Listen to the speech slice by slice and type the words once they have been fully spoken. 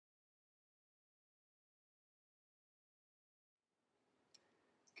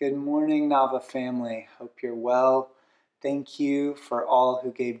Good morning, Nava family. Hope you're well. Thank you for all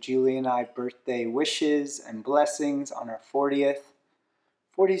who gave Julie and I birthday wishes and blessings on our 40th.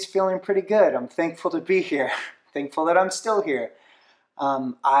 40's feeling pretty good. I'm thankful to be here. Thankful that I'm still here.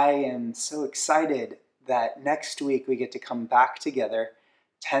 I am so excited that next week we get to come back together,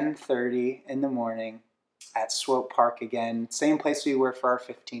 10:30 in the morning at Swope Park again. Same place we were for our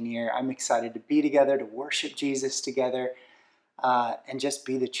 15 year. I'm excited to be together, to worship Jesus together, and just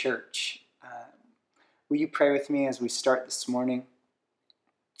be the church. Will you pray with me as we start this morning?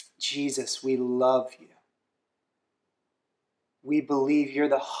 Jesus, we love you. We believe you're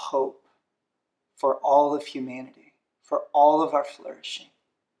the hope for all of humanity, for all of our flourishing.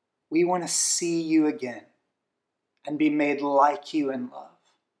 We want to see you again and be made like you in love.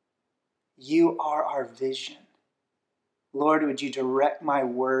 You are our vision. Lord, would you direct my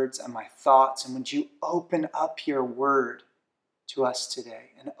words and my thoughts, and would you open up your word to us today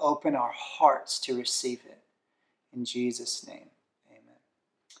and open our hearts to receive it. In Jesus' name,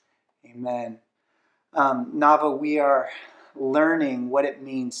 amen. Amen. Nava, we are learning what it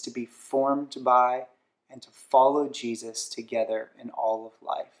means to be formed by and to follow Jesus together in all of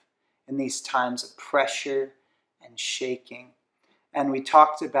life, in these times of pressure and shaking. And we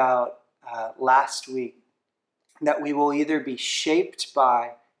talked about last week that we will either be shaped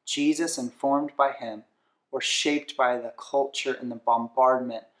by Jesus and formed by him, or shaped by the culture and the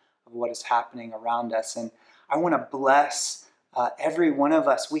bombardment of what is happening around us. And I want to bless every one of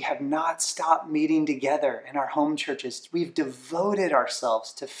us. We have not stopped meeting together in our home churches. We've devoted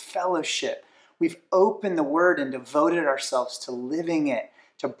ourselves to fellowship. We've opened the word and devoted ourselves to living it,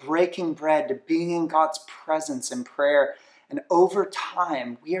 to breaking bread, to being in God's presence in prayer. And over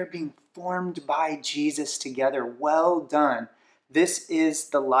time, we are being formed by Jesus together. Well done. This is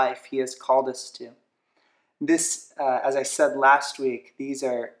the life he has called us to. This, as I said last week, these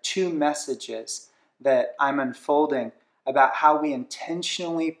are two messages that I'm unfolding about how we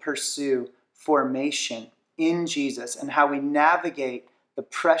intentionally pursue formation in Jesus and how we navigate the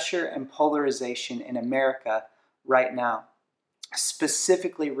pressure and polarization in America right now,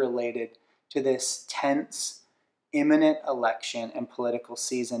 specifically related to this tense, imminent election and political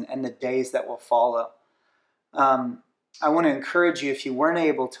season and the days that will follow. I want to encourage you, if you weren't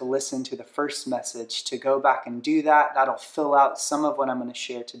able to listen to the first message, to go back and do that. That'll fill out some of what I'm going to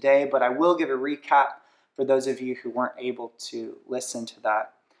share today, but I will give a recap for those of you who weren't able to listen to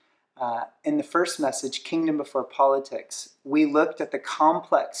that. In the first message, Kingdom Before Politics, we looked at the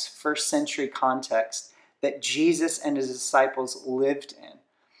complex first century context that Jesus and his disciples lived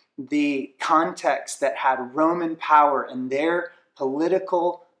in. The context that had Roman power and their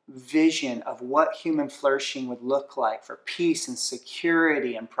political vision of what human flourishing would look like for peace and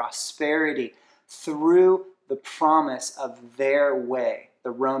security and prosperity through the promise of their way,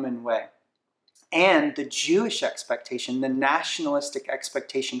 the Roman way. And the Jewish expectation, the nationalistic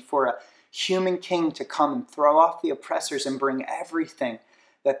expectation for a human king to come and throw off the oppressors and bring everything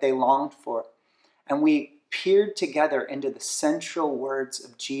that they longed for. And we peered together into the central words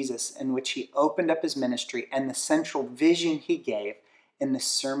of Jesus in which he opened up his ministry and the central vision he gave in the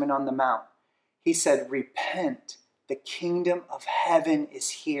Sermon on the Mount. He said, repent, the kingdom of heaven is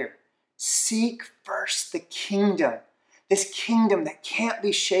here. Seek first the kingdom, this kingdom that can't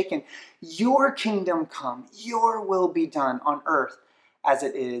be shaken. Your kingdom come, your will be done on earth as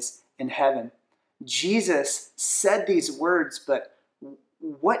it is in heaven. Jesus said these words, but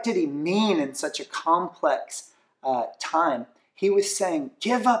what did he mean in such a complex time? He was saying,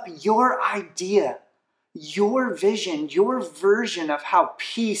 give up your idea, your vision, your version of how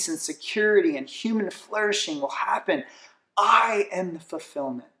peace and security and human flourishing will happen. I am the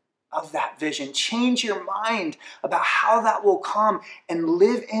fulfillment of that vision. Change your mind about how that will come and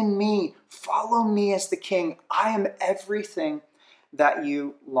live in me. Follow me as the king. I am everything that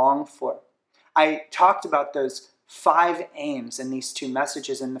you long for. I talked about those 5 aims in these 2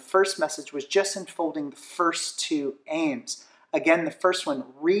 messages, and the first message was just unfolding the first 2 aims. Again, the first one,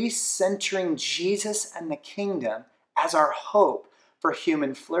 recentering Jesus and the kingdom as our hope for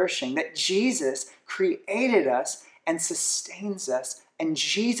human flourishing, that Jesus created us and sustains us, and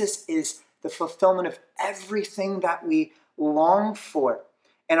Jesus is the fulfillment of everything that we long for.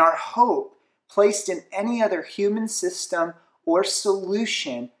 And our hope, placed in any other human system or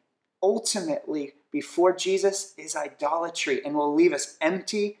solution, ultimately before Jesus, is idolatry and will leave us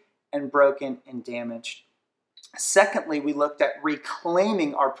empty and broken and damaged. Secondly, we looked at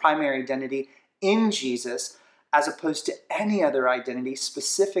reclaiming our primary identity in Jesus as opposed to any other identity,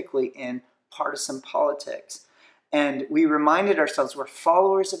 specifically in partisan politics. And we reminded ourselves we're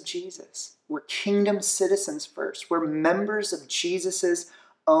followers of Jesus. We're kingdom citizens first. We're members of Jesus's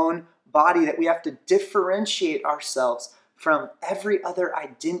own body, that we have to differentiate ourselves from every other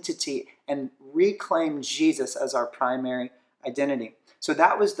identity and reclaim Jesus as our primary identity. So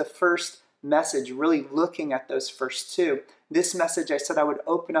that was the first message, really looking at those first two. This message, I said I would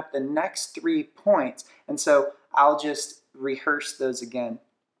open up the next 3 points, and so I'll just rehearse those again.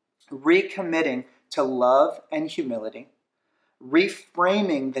 Recommitting to love and humility,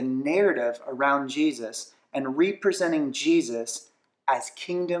 reframing the narrative around Jesus, and representing Jesus as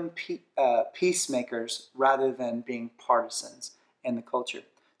kingdom peacemakers rather than being partisans in the culture.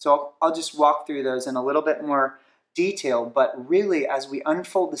 So I'll just walk through those in a little bit more detail, but really as we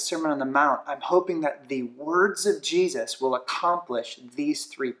unfold the Sermon on the Mount, I'm hoping that the words of Jesus will accomplish these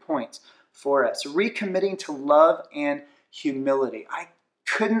 3 points for us. Recommitting to love and humility. I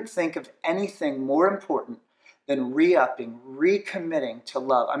couldn't think of anything more important than re-upping, recommitting to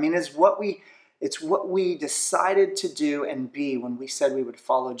love. I mean, it's what we decided to do and be when we said we would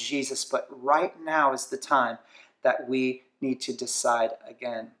follow Jesus, but right now is the time that we need to decide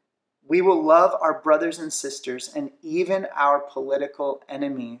again. We will love our brothers and sisters and even our political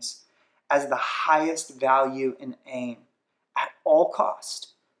enemies as the highest value and aim at all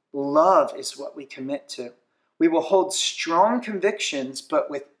cost. Love is what we commit to. We will hold strong convictions,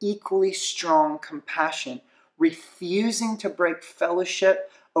 but with equally strong compassion, refusing to break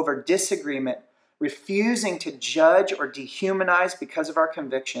fellowship over disagreement, refusing to judge or dehumanize because of our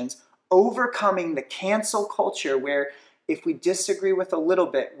convictions, overcoming the cancel culture where if we disagree with a little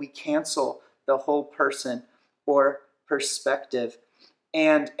bit, we cancel the whole person or perspective,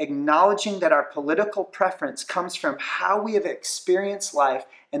 and acknowledging that our political preference comes from how we have experienced life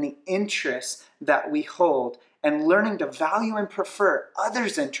and the interests that we hold, and learning to value and prefer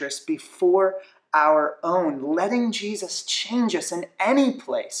others' interests before our own. Letting Jesus change us in any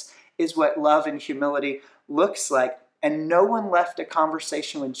place is what love and humility looks like. And no one left a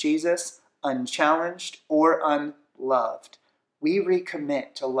conversation with Jesus unchallenged or unloved. We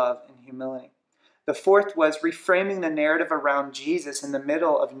recommit to love and humility. The fourth was reframing the narrative around Jesus in the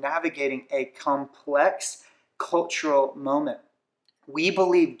middle of navigating a complex cultural moment. We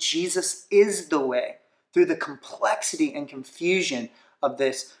believe Jesus is the way through the complexity and confusion of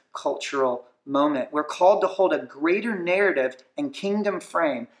this cultural moment. We're called to hold a greater narrative and kingdom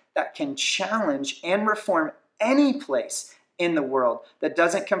frame that can challenge and reform any place in the world that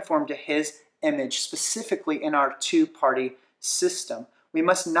doesn't conform to his image, specifically in our two-party system. We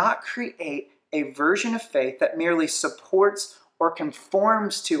must not create a version of faith that merely supports or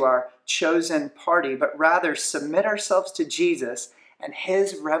conforms to our chosen party, but rather submit ourselves to Jesus and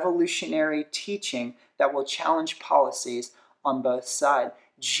his revolutionary teaching that will challenge policies on both sides.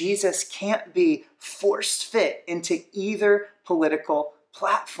 Jesus can't be forced fit into either political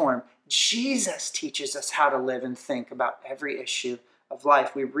platform. Jesus teaches us how to live and think about every issue of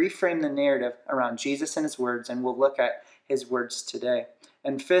life. We reframe the narrative around Jesus and his words, and we'll look at his words today.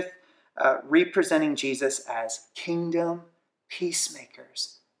 And fifth, representing Jesus as kingdom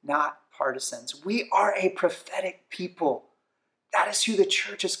peacemakers, not partisans. We are a prophetic people. That is who the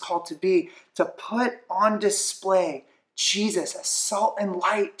church is called to be, to put on display Jesus as salt and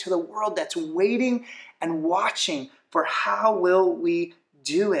light to the world that's waiting and watching for how will we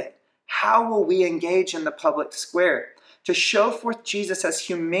do it? How will we engage in the public square? To show forth Jesus as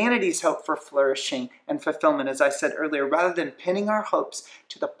humanity's hope for flourishing and fulfillment, as I said earlier, rather than pinning our hopes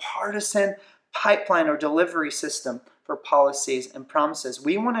to the partisan pipeline or delivery system for policies and promises.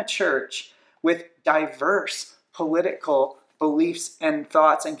 We want a church with diverse political beliefs and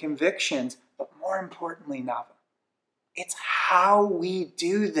thoughts and convictions, but more importantly, Nava, it's how we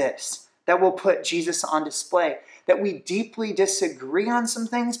do this that will put Jesus on display. That we deeply disagree on some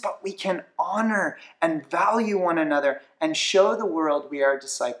things, but we can honor and value one another and show the world we are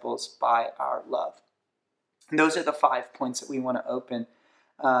disciples by our love. And those are the 5 points that we want to open,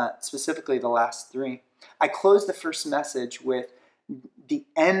 specifically the last 3. I closed the first message with the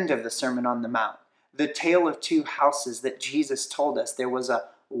end of the Sermon on the Mount, the tale of 2 houses that Jesus told us. There was a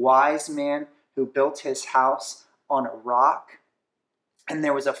wise man who built his house on a rock, and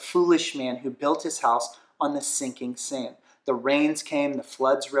there was a foolish man who built his house on the sinking sand. The rains came, the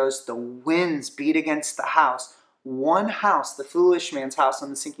floods rose, the winds beat against the house. One house, the foolish man's house on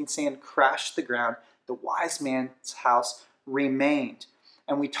the sinking sand, crashed the ground. The wise man's house remained.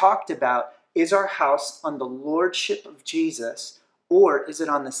 And we talked about, is our house on the lordship of Jesus, or is it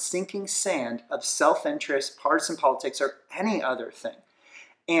on the sinking sand of self-interest, partisan politics, or any other thing?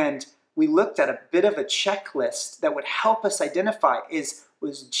 And we looked at a bit of a checklist that would help us identify,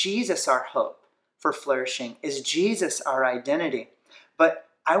 was Jesus our hope for flourishing? Is Jesus our identity? But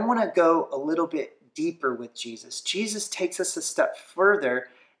I want to go a little bit deeper with Jesus. Jesus takes us a step further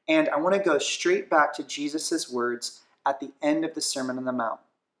And I want to go straight back to Jesus' words at the end of the Sermon on the Mount.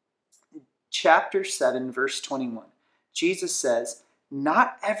 Chapter 7, verse 21. Jesus says,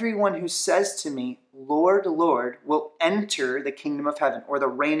 "Not everyone who says to me, 'Lord, Lord,' will enter the kingdom of heaven," or the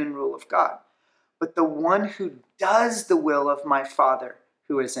reign and rule of God, "but the one who does the will of my Father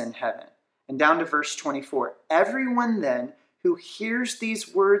who is in heaven." And down to verse 24. "Everyone then who hears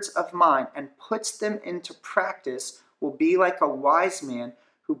these words of mine and puts them into practice will be like a wise man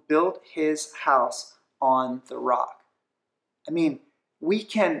who built his house on the rock." I mean,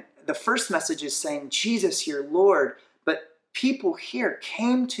 the first message is saying, Jesus, your Lord, but people here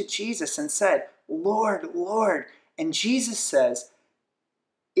came to Jesus and said, "Lord, Lord." And Jesus says,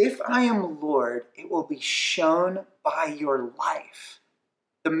 if I am Lord, it will be shown by your life.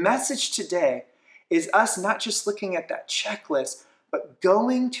 The message today is us not just looking at that checklist, but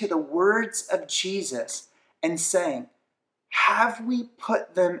going to the words of Jesus and saying, have we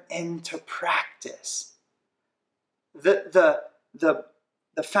put them into practice?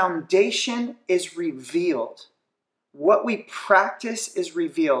 The foundation is revealed. What we practice is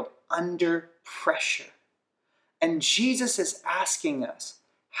revealed under pressure. And Jesus is asking us,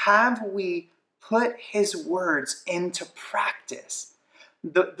 have we put his words into practice?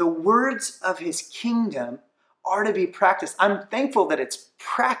 The words of his kingdom are to be practiced. I'm thankful that it's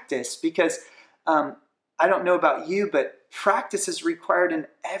practiced because I don't know about you, but practice is required in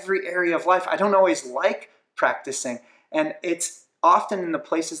every area of life. I don't always like practicing, and it's often in the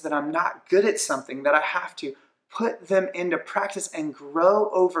places that I'm not good at something that I have to put them into practice and grow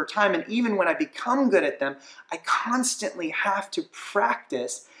over time. And even when I become good at them, I constantly have to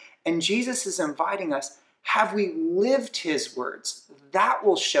practice. And Jesus is inviting us, have we lived his words? That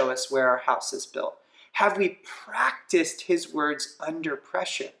will show us where our house is built. Have we practiced his words under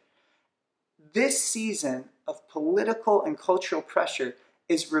pressure? This season of political and cultural pressure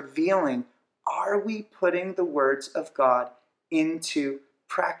is revealing, are we putting the words of God into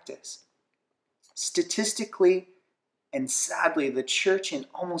practice? Statistically and sadly, the church in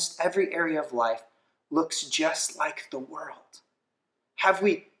almost every area of life looks just like the world. Have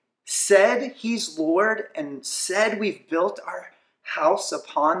we said he's Lord and said we've built our house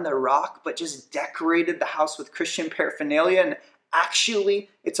upon the rock, but just decorated the house with Christian paraphernalia and actually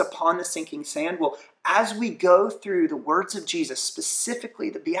it's upon the sinking sand? Well, as we go through the words of Jesus, specifically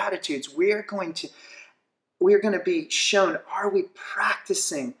the Beatitudes, we're going to be shown, are we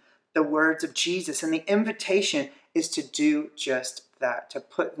practicing the words of Jesus? And the invitation is to do just that, to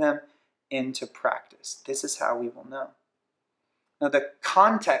put them into practice. This is how we will know. Now, the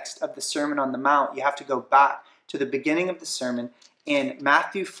context of the Sermon on the Mount, you have to go back to the beginning of the sermon in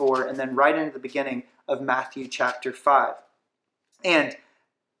Matthew 4 and then right into the beginning of Matthew chapter 5. And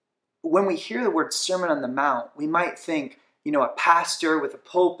when we hear the word Sermon on the Mount, we might think, a pastor with a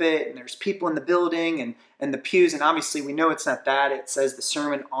pulpit and there's people in the building and the pews. And obviously we know it's not that. It says the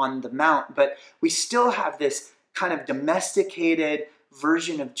Sermon on the Mount. But we still have this kind of domesticated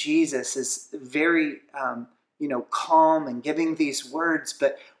version of Jesus is very, calm and giving these words.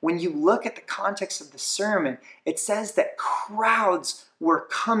 But when you look at the context of the sermon, it says that crowds were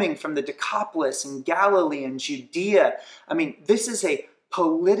coming from the Decapolis and Galilee and Judea. I mean, this is a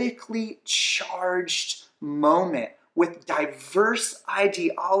politically charged moment with diverse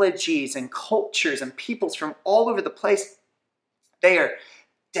ideologies and cultures and peoples from all over the place. They are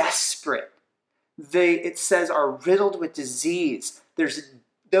desperate. It says, are riddled with disease. There's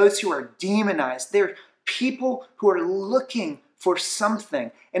those who are demonized. They're people who are looking for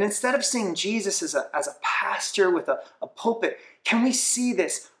something. And instead of seeing Jesus as a pastor with a pulpit, can we see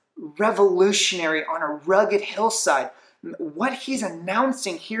this revolutionary on a rugged hillside? What he's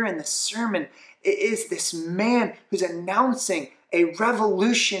announcing here in the sermon is this man who's announcing a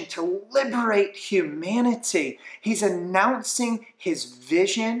revolution to liberate humanity. He's announcing his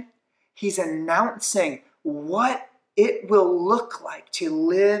vision. He's announcing what it will look like to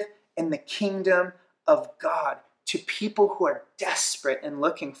live in the kingdom of God to people who are desperate and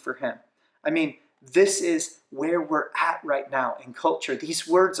looking for him. I mean, this is where we're at right now in culture. These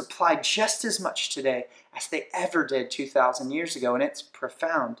words apply just as much today as they ever did 2,000 years ago, and it's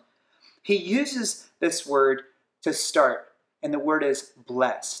profound. He uses this word to start, and the word is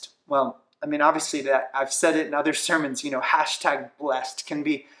blessed. Well, I mean, obviously that I've said it in other sermons, hashtag blessed can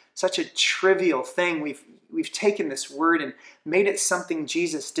be such a trivial thing. We've taken this word and made it something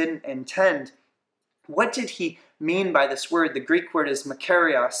Jesus didn't intend. What did he mean by this word? The Greek word is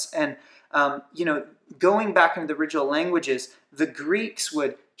makarios, and going back into the original languages, the Greeks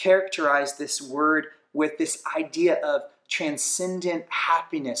would characterize this word with this idea of transcendent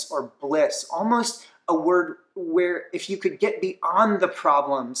happiness or bliss, almost a word where if you could get beyond the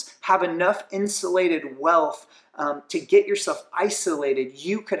problems, have enough insulated wealth to get yourself isolated,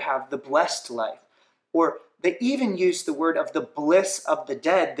 you could have the blessed life. Or they even use the word of the bliss of the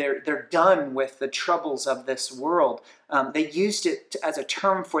dead. They're done with the troubles of this world. They used it as a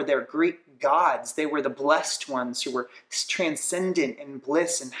term for their Greek gods. They were the blessed ones who were transcendent in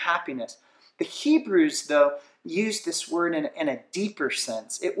bliss and happiness. The Hebrews, though, used this word in a deeper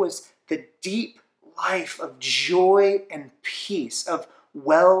sense. It was the deep life of joy and peace, of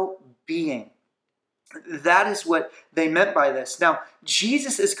well-being. That is what they meant by this. Now,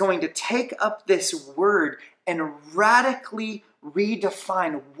 Jesus is going to take up this word and radically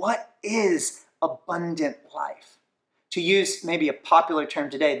redefine what is abundant life. To use maybe a popular term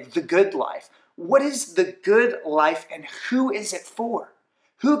today, the good life. What is the good life and who is it for?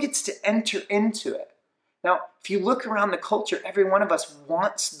 Who gets to enter into it? Now, if you look around the culture, every one of us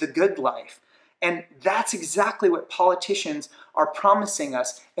wants the good life. And that's exactly what politicians are promising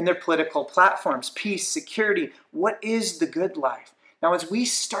us in their political platforms. Peace, security. What is the good life? Now, as we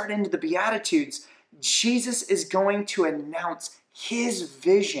start into the Beatitudes, Jesus is going to announce his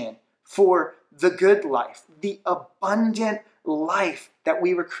vision for the good life, the abundant life that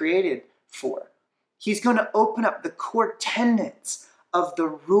we were created for. He's going to open up the core tenets of the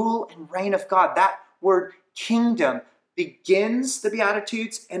rule and reign of God. That word kingdom begins the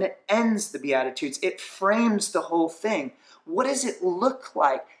Beatitudes and it ends the Beatitudes. It frames the whole thing. What does it look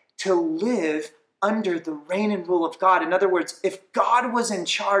like to live under the reign and rule of God? In other words, if God was in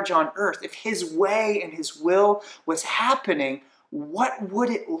charge on earth, if his way and his will was happening, what would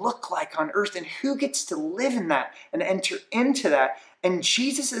it look like on earth? And who gets to live in that and enter into that? And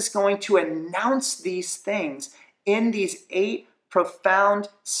Jesus is going to announce these things in these 8 profound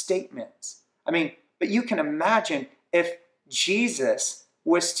statements. But you can imagine if Jesus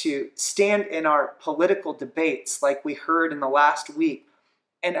was to stand in our political debates like we heard in the last week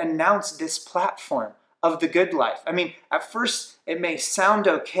and announce this platform of the good life. At first it may sound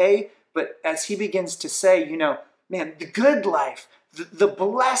okay, but as he begins to say, the good life, the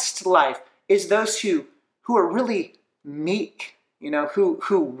blessed life is those who are really meek,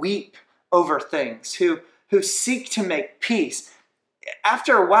 who weep over things, who seek to make peace.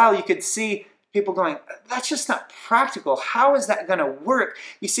 After a while, you could see people going, that's just not practical. How is that going to work?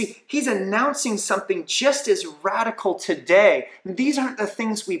 You see, he's announcing something just as radical today. These aren't the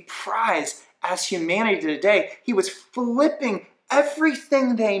things we prize as humanity today. He was flipping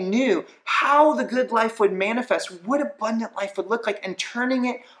everything they knew, how the good life would manifest, what abundant life would look like, and turning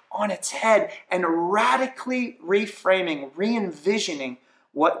it on its head and radically reframing, re-envisioning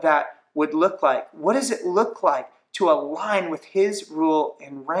what that would look like. What does it look like to align with his rule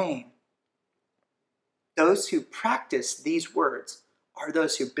and reign? Those who practice these words are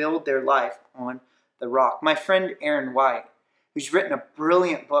those who build their life on the rock. My friend Aaron White, who's written a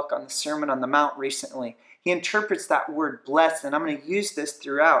brilliant book on the Sermon on the Mount recently, he interprets that word blessed, and I'm going to use this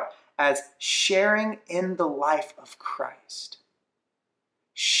throughout, as sharing in the life of Christ.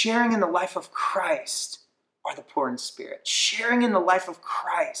 Sharing in the life of Christ are the poor in spirit. Sharing in the life of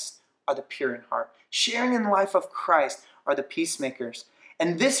Christ are the pure in heart. Sharing in the life of Christ are the peacemakers.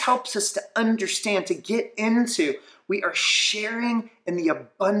 And this helps us to understand, to get into, we are sharing in the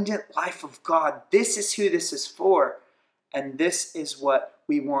abundant life of God. This is who this is for. And this is what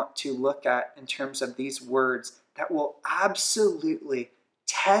we want to look at in terms of these words that will absolutely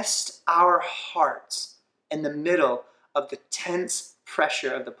test our hearts in the middle of the tense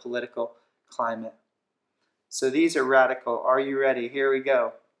pressure of the political climate. So these are radical. Are you ready? Here we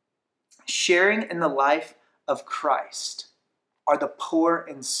go. Sharing in the life of Christ are the poor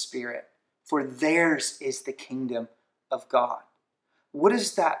in spirit, for theirs is the kingdom of God. What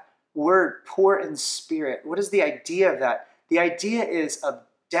is that word, poor in spirit? What is the idea of that? The idea is of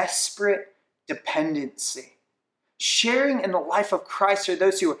desperate dependency. Sharing in the life of Christ are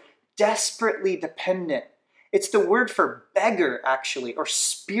those who are desperately dependent. It's the word for beggar, actually, or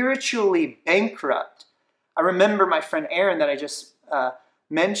spiritually bankrupt. I remember my friend Aaron that I just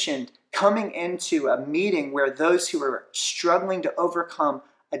mentioned coming into a meeting where those who were struggling to overcome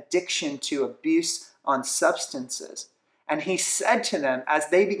addiction to abuse on substances. And he said to them, as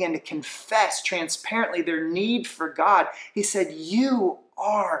they began to confess transparently their need for God, he said, "You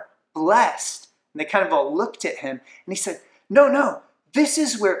are blessed." And they kind of all looked at him and he said, No, this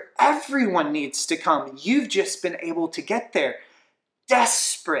is where everyone needs to come. You've just been able to get there.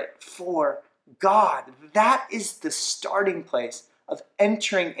 Desperate for God. That is the starting place of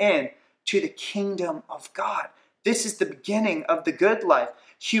entering in to the kingdom of God. This is the beginning of the good life.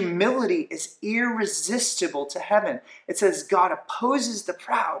 Humility is irresistible to heaven. It says God opposes the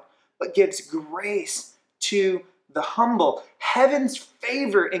proud, but gives grace to the humble. Heaven's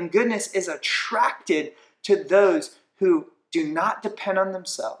favor and goodness is attracted to those who do not depend on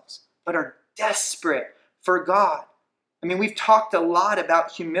themselves, but are desperate for God. I mean, we've talked a lot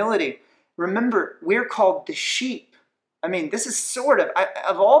about humility. Remember, we're called the sheep. I mean, this is sort of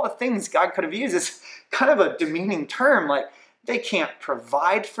all the things God could have used, it's kind of a demeaning term. Like, they can't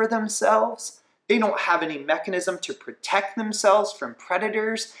provide for themselves. They don't have any mechanism to protect themselves from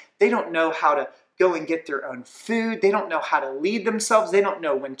predators. They don't know how to go and get their own food. They don't know how to lead themselves. They don't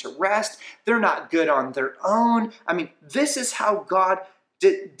know when to rest. They're not good on their own. I mean, this is how God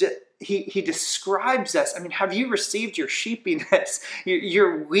He describes us. I mean, have you received your sheepiness,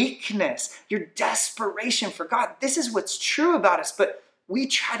 your weakness, your desperation for God? This is what's true about us, but we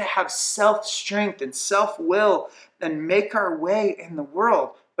try to have self-strength and self-will and make our way in the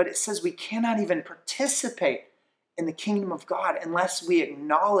world. But it says we cannot even participate in the kingdom of God unless we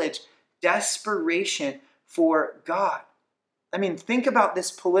acknowledge desperation for God. I mean, think about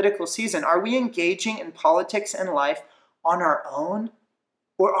this political season. Are we engaging in politics and life on our own?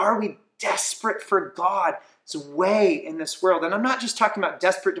 Or are we desperate for God's way in this world? And I'm not just talking about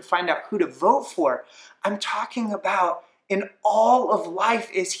desperate to find out who to vote for. I'm talking about in all of life,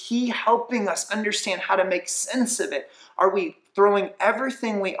 is He helping us understand how to make sense of it? Are we throwing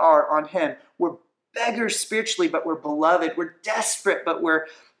everything we are on Him? We're beggars spiritually, but we're beloved. We're desperate, but we're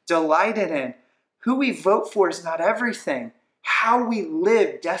delighted in. Who we vote for is not everything. How we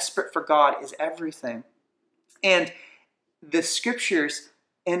live desperate for God is everything. And the scriptures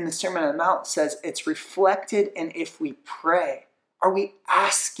in the Sermon on the Mount says it's reflected in if we pray. Are we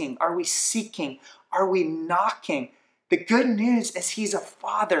asking? Are we seeking? Are we knocking? The good news is He's a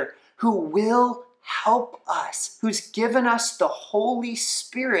Father who will help us, who's given us the Holy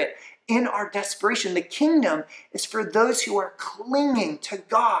Spirit in our desperation. The kingdom is for those who are clinging to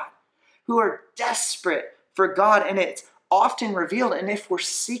God, who are desperate for God, and it's often revealed in if we're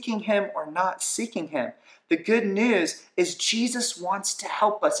seeking Him or not seeking Him. The good news is Jesus wants to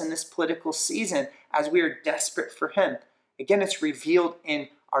help us in this political season as we are desperate for Him. Again, it's revealed in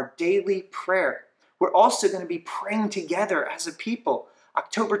our daily prayer. We're also going to be praying together as a people.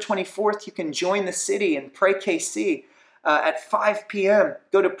 October 24th, you can join the city and pray KC. At 5 p.m.,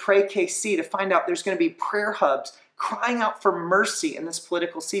 go to Pray KC to find out there's going to be prayer hubs crying out for mercy in this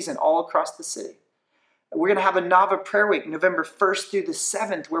political season all across the city. We're going to have a Nava Prayer Week, November 1st through the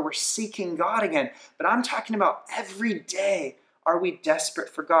 7th, where we're seeking God again. But I'm talking about every day are we desperate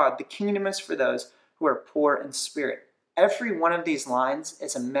for God. The kingdom is for those who are poor in spirit. Every one of these lines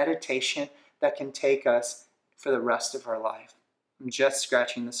is a meditation that can take us for the rest of our life. I'm just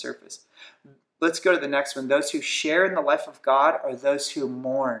scratching the surface. Let's go to the next one. Those who share in the life of God are those who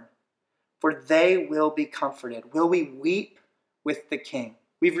mourn, for they will be comforted. Will we weep with the King?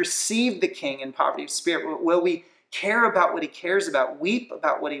 We've received the King in poverty of spirit. Will we care about what He cares about, weep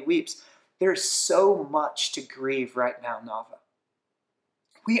about what He weeps? There's so much to grieve right now, Nava.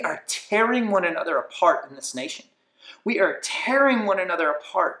 We are tearing one another apart in this nation. We are tearing one another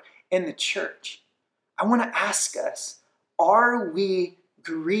apart in the church. I want to ask us, are we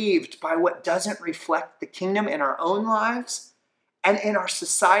grieved by what doesn't reflect the kingdom in our own lives and in our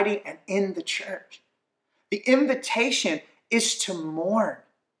society and in the church? The invitation is to mourn.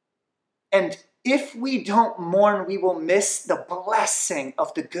 And if we don't mourn, we will miss the blessing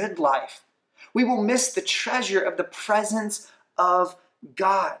of the good life. We will miss the treasure of the presence of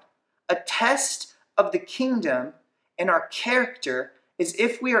God. A test of the kingdom and our character is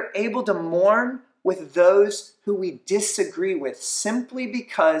if we are able to mourn with those who we disagree with simply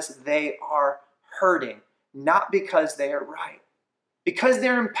because they are hurting, not because they are right. Because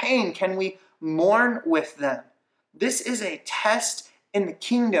they're in pain, can we mourn with them? This is a test in the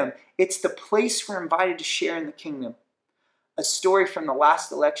kingdom. It's the place we're invited to share in the kingdom. A story from the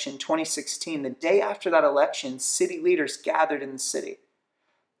last election, 2016. The day after that election, city leaders gathered in the city.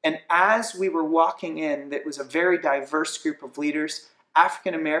 And as we were walking in, it was a very diverse group of leaders.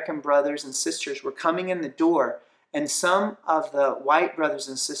 African-American brothers and sisters were coming in the door, and some of the white brothers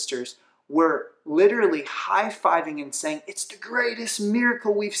and sisters were literally high-fiving and saying, "It's the greatest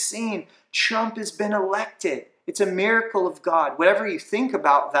miracle we've seen. Trump has been elected. It's a miracle of God." Whatever you think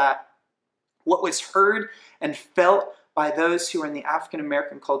about that, what was heard and felt by those who were in the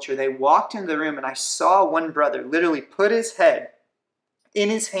African-American culture, they walked into the room and I saw one brother literally put his head in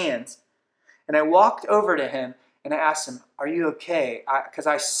his hands. And I walked over to him and I asked him, "Are you okay?" Because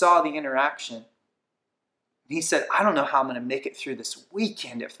I saw the interaction. And he said, "I don't know how I'm going to make it through this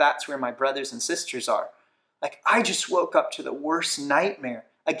weekend if that's where my brothers and sisters are. Like, I just woke up to the worst nightmare.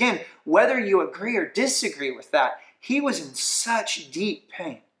 Again, whether you agree or disagree with that, he was in such deep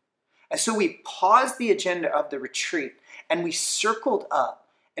pain. And so we paused the agenda of the retreat and we circled up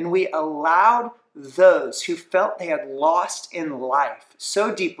and we allowed those who felt they had lost in life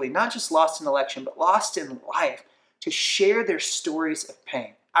so deeply, not just lost in election, but lost in life, to share their stories of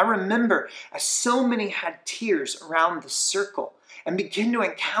pain. I remember as so many had tears around the circle and began to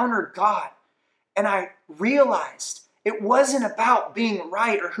encounter God. And I realized it wasn't about being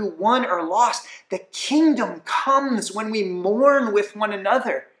right or who won or lost. The kingdom comes when we mourn with one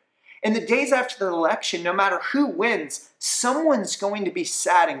another. In the days after the election, no matter who wins, someone's going to be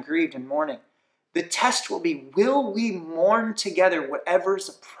sad and grieved and mourning. The test will be, will we mourn together whatever is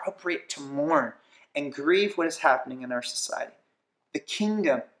appropriate to mourn and grieve what is happening in our society? The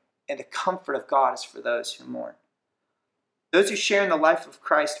kingdom and the comfort of God is for those who mourn. Those who share in the life of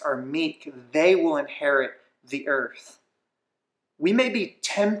Christ are meek. They will inherit the earth. We may be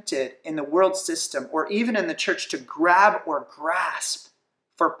tempted in the world system or even in the church to grab or grasp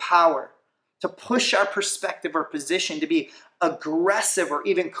for power, to push our perspective or position, to be aggressive or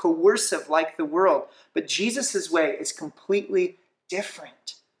even coercive like the world. But Jesus' way is completely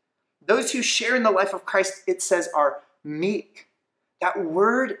different. Those who share in the life of Christ, it says, are meek. That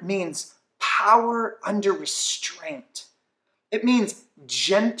word means power under restraint. It means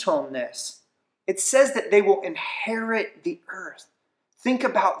gentleness. It says that they will inherit the earth. Think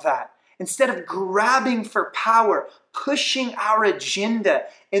about that. Instead of grabbing for power, pushing our agenda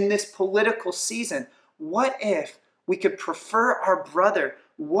in this political season, what if we could prefer our brother?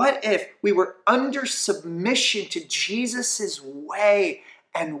 What if we were under submission to Jesus' way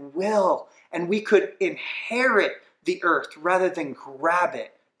and will, and we could inherit the earth rather than grab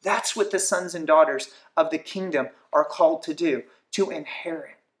it? That's what the sons and daughters of the kingdom are called to do, to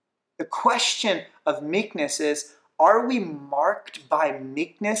inherit. The question of meekness is, are we marked by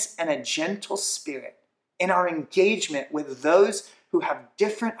meekness and a gentle spirit in our engagement with those who have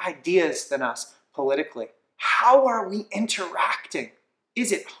different ideas than us politically? How are we interacting?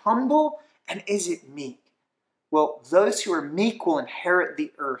 Is it humble and is it meek? Well, those who are meek will inherit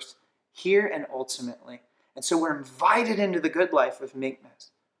the earth here and ultimately. And so we're invited into the good life of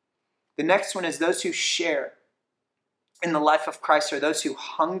meekness. The next one is those who share in the life of Christ are those who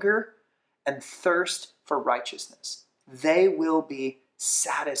hunger and thirst for righteousness. They will be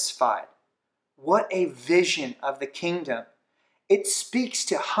satisfied. What a vision of the kingdom. It speaks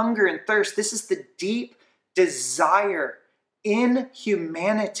to hunger and thirst. This is the deep desire in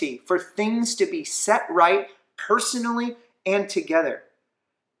humanity for things to be set right personally and together.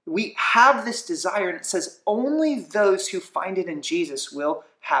 We have this desire, and it says only those who find it in Jesus will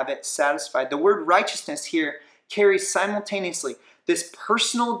have it satisfied. The word righteousness here carries simultaneously this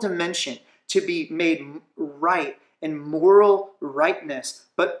personal dimension to be made right and moral rightness,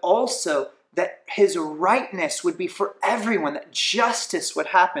 but also that his rightness would be for everyone, that justice would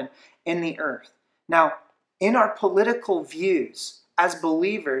happen in the earth. Now, in our political views as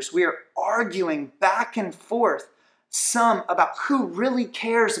believers, we are arguing back and forth, some about who really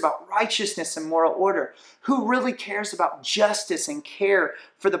cares about righteousness and moral order, who really cares about justice and care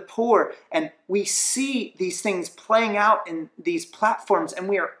for the poor. And we see these things playing out in these platforms, and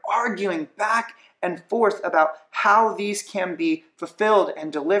we are arguing back and forth about how these can be fulfilled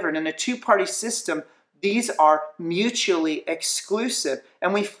and delivered. In a two-party system, these are mutually exclusive,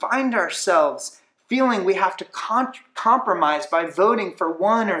 and we find ourselves feeling we have to compromise by voting for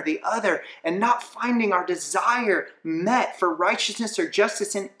one or the other and not finding our desire met for righteousness or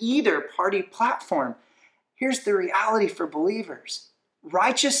justice in either party platform. Here's the reality for believers.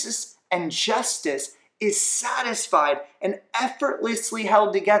 Righteousness and justice is satisfied and effortlessly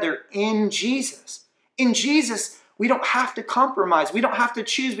held together in Jesus. In Jesus, we don't have to compromise. We don't have to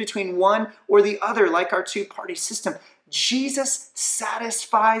choose between one or the other like our two-party system. Jesus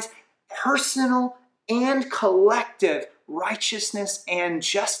satisfies personal and collective righteousness and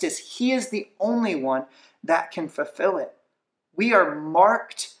justice. He is the only one that can fulfill it. We are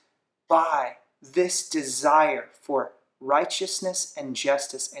marked by this desire for righteousness and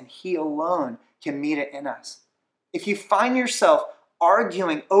justice, and he alone can meet it in us. If you find yourself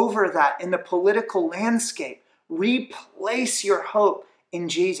arguing over that in the political landscape, replace your hope in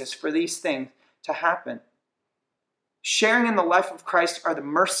Jesus for these things to happen. Sharing in the life of Christ are the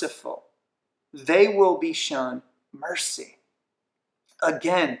merciful. They will be shown mercy.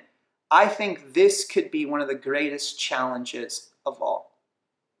 Again, I think this could be one of the greatest challenges of all.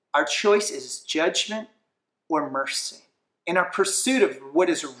 Our choice is judgment or mercy. In our pursuit of what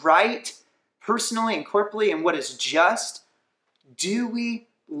is right, personally and corporately, and what is just, do we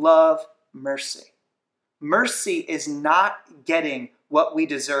love mercy? Mercy is not getting what we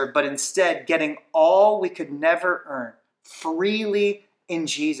deserve, but instead getting all we could never earn freely in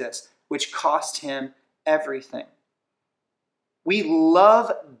Jesus, which cost him everything. We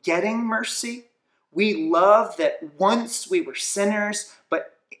love getting mercy. We love that once we were sinners,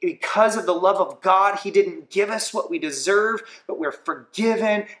 but because of the love of God, he didn't give us what we deserve, but we're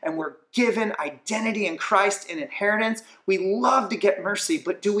forgiven and we're given identity in Christ and inheritance. We love to get mercy,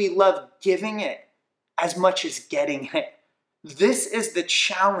 but do we love giving it as much as getting it? This is the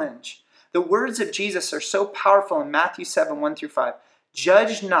challenge. The words of Jesus are so powerful in Matthew 7, 1-5.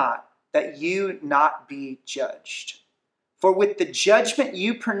 Judge not, that you not be judged. For with the judgment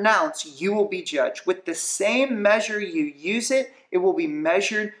you pronounce, you will be judged. With the same measure you use it, it will be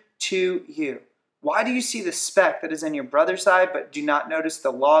measured to you. Why do you see the speck that is in your brother's eye, but do not notice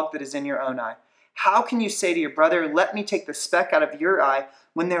the log that is in your own eye? How can you say to your brother, let me take the speck out of your eye,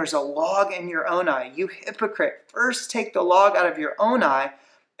 when there is a log in your own eye? You hypocrite, first take the log out of your own eye,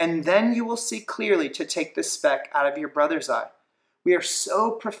 and then you will see clearly to take the speck out of your brother's eye. We are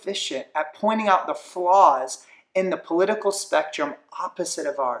so proficient at pointing out the flaws in the political spectrum opposite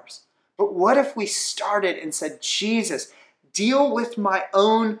of ours. But what if we started and said, Jesus, deal with my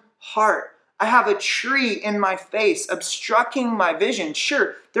own heart. I have a tree in my face obstructing my vision.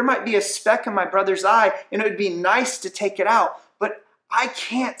 Sure, there might be a speck in my brother's eye and it would be nice to take it out, but I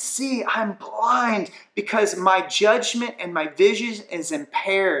can't see. I'm blind because my judgment and my vision is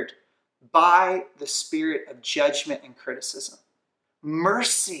impaired by the spirit of judgment and criticism.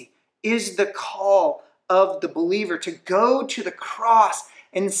 Mercy is the call of the believer to go to the cross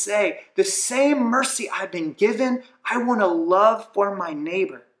and say, the same mercy I've been given, I want to love for my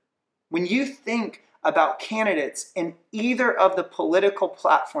neighbor. When you think about candidates in either of the political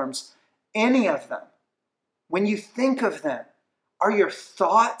platforms, any of them, when you think of them, are your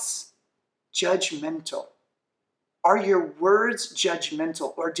thoughts judgmental? Are your words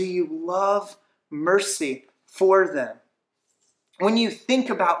judgmental? Or do you love mercy for them? When you think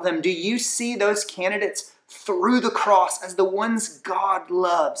about them, do you see those candidates through the cross as the ones God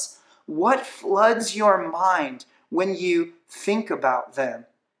loves? What floods your mind when you think about them?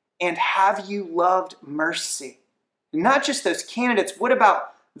 And have you loved mercy? Not just those candidates. What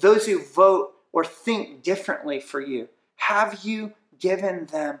about those who vote or think differently for you? Have you given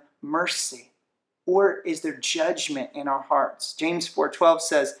them mercy? Or is there judgment in our hearts? James 4:12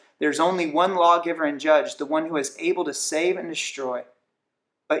 says, there's only one lawgiver and judge, the one who is able to save and destroy.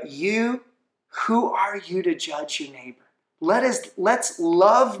 But you, who are you to judge your neighbor? Let's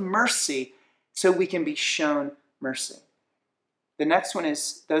love mercy so we can be shown mercy. The next one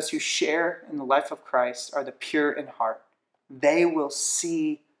is those who share in the life of Christ are the pure in heart. They will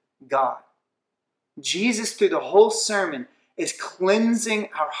see God. Jesus, through the whole sermon, is cleansing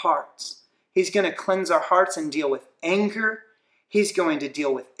our hearts. He's going to cleanse our hearts and deal with anger. He's going to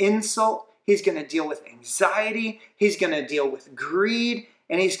deal with insult. He's going to deal with anxiety. He's going to deal with greed.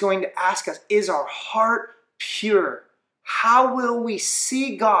 And he's going to ask us, is our heart pure? How will we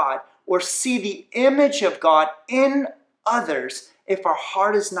see God or see the image of God in others if our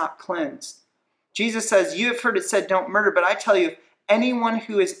heart is not cleansed? Jesus says, you have heard it said, don't murder. But I tell you, if anyone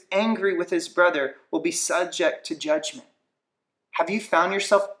who is angry with his brother will be subject to judgment. Have you found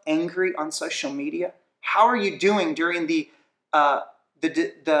yourself angry on social media? How are you doing during the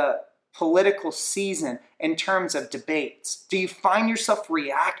political season in terms of debates? Do you find yourself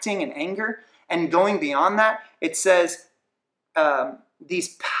reacting in anger? And going beyond that, it says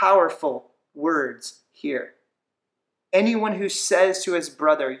these powerful words here. Anyone who says to his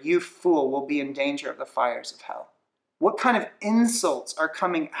brother, you fool, will be in danger of the fires of hell. What kind of insults are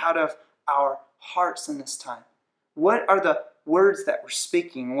coming out of our hearts in this time? What are the words that we're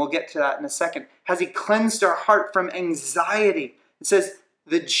speaking? We'll get to that in a second. Has he cleansed our heart from anxiety? It says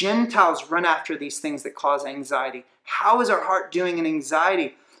the Gentiles run after these things that cause anxiety. How is our heart doing in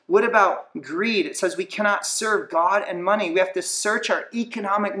anxiety? What about greed? It says we cannot serve God and money. We have to search our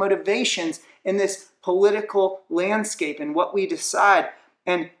economic motivations in this political landscape and what we decide.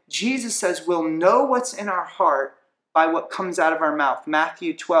 And Jesus says we'll know what's in our heart by what comes out of our mouth.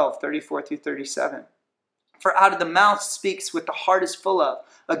 Matthew 12:34-37. For out of the mouth speaks what the heart is full of.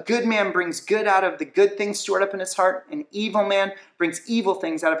 A good man brings good out of the good things stored up in his heart. An evil man brings evil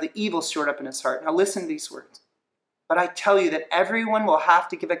things out of the evil stored up in his heart. Now listen to these words. But I tell you that everyone will have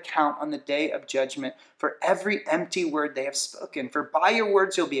to give account on the day of judgment for every empty word they have spoken. For by your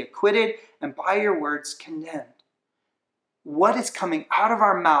words you'll be acquitted, and by your words condemned. What is coming out of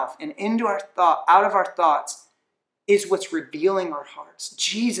our mouth and into our out of our thoughts is what's revealing our hearts.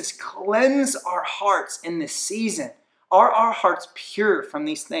 Jesus, cleanse our hearts in this season. Are our hearts pure from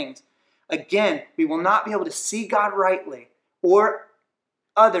these things? Again, we will not be able to see God rightly or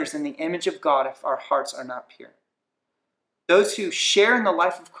others in the image of God if our hearts are not pure. Those who share in the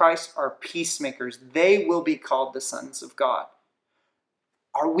life of Christ are peacemakers. They will be called the sons of God.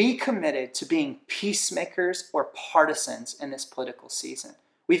 Are we committed to being peacemakers or partisans in this political season?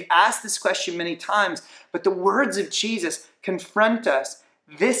 We've asked this question many times, but the words of Jesus confront us.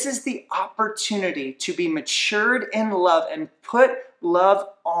 This is the opportunity to be matured in love and put love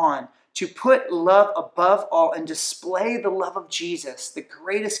on, to put love above all and display the love of Jesus, the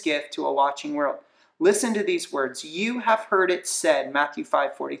greatest gift to a watching world. Listen to these words. You have heard it said, Matthew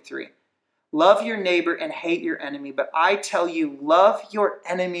 5:43. Love your neighbor and hate your enemy, but I tell you, love your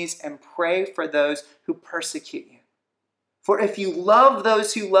enemies and pray for those who persecute you. For if you love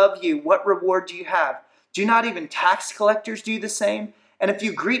those who love you, what reward do you have? Do not even tax collectors do the same? And if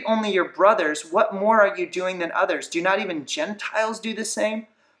you greet only your brothers, what more are you doing than others? Do not even Gentiles do the same?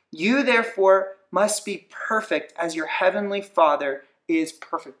 You therefore must be perfect as your heavenly Father is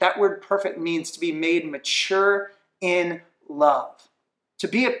perfect. That word perfect means to be made mature in love. To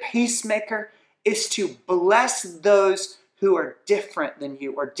be a peacemaker is to bless those who are different than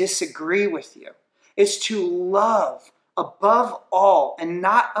you or disagree with you. It's to love above all and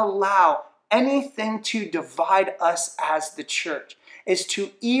not allow anything to divide us as the church. It's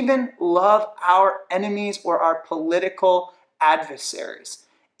to even love our enemies or our political adversaries.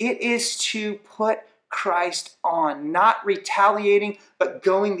 It is to put Christ on, not retaliating, but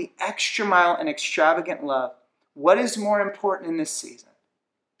going the extra mile in extravagant love. What is more important in this season?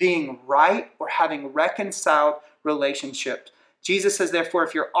 Being right or having reconciled relationships. Jesus says, therefore,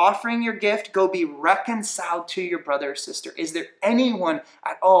 if you're offering your gift, go be reconciled to your brother or sister. Is there anyone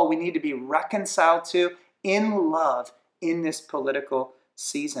at all we need to be reconciled to in love in this political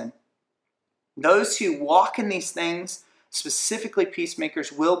season? Those who walk in these things, specifically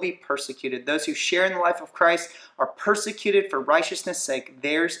peacemakers, will be persecuted. Those who share in the life of Christ are persecuted for righteousness' sake.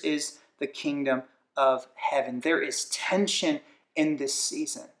 Theirs is the kingdom of heaven. There is tension in this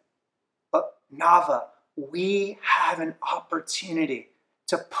season. But Nava, we have an opportunity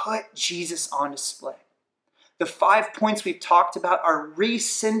to put Jesus on display. The 5 points we've talked about are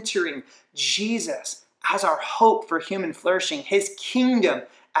recentering Jesus as our hope for human flourishing, his kingdom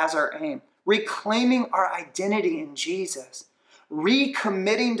as our aim, reclaiming our identity in Jesus,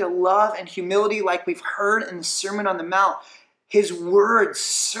 recommitting to love and humility like we've heard in the Sermon on the Mount. His words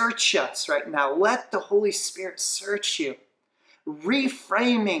search us right now. Let the Holy Spirit search you.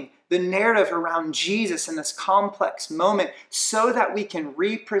 Reframing the narrative around Jesus in this complex moment so that we can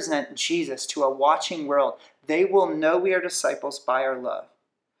represent Jesus to a watching world. They will know we are disciples by our love.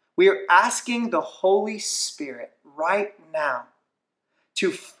 We are asking the Holy Spirit right now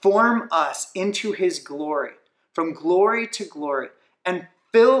to form us into his glory, from glory to glory, and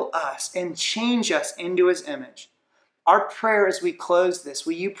fill us and change us into his image. Our prayer as we close this,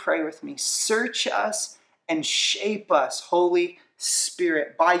 will you pray with me? Search us and shape us, Holy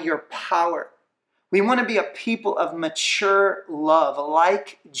Spirit, by your power. We want to be a people of mature love,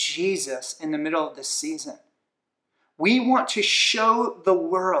 like Jesus in the middle of this season. We want to show the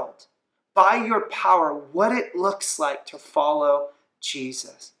world by your power what it looks like to follow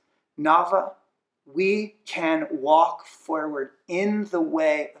Jesus. Nava, we can walk forward in the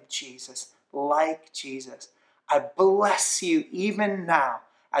way of Jesus, like Jesus. I bless you even now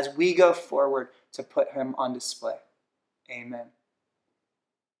as we go forward to put him on display. Amen.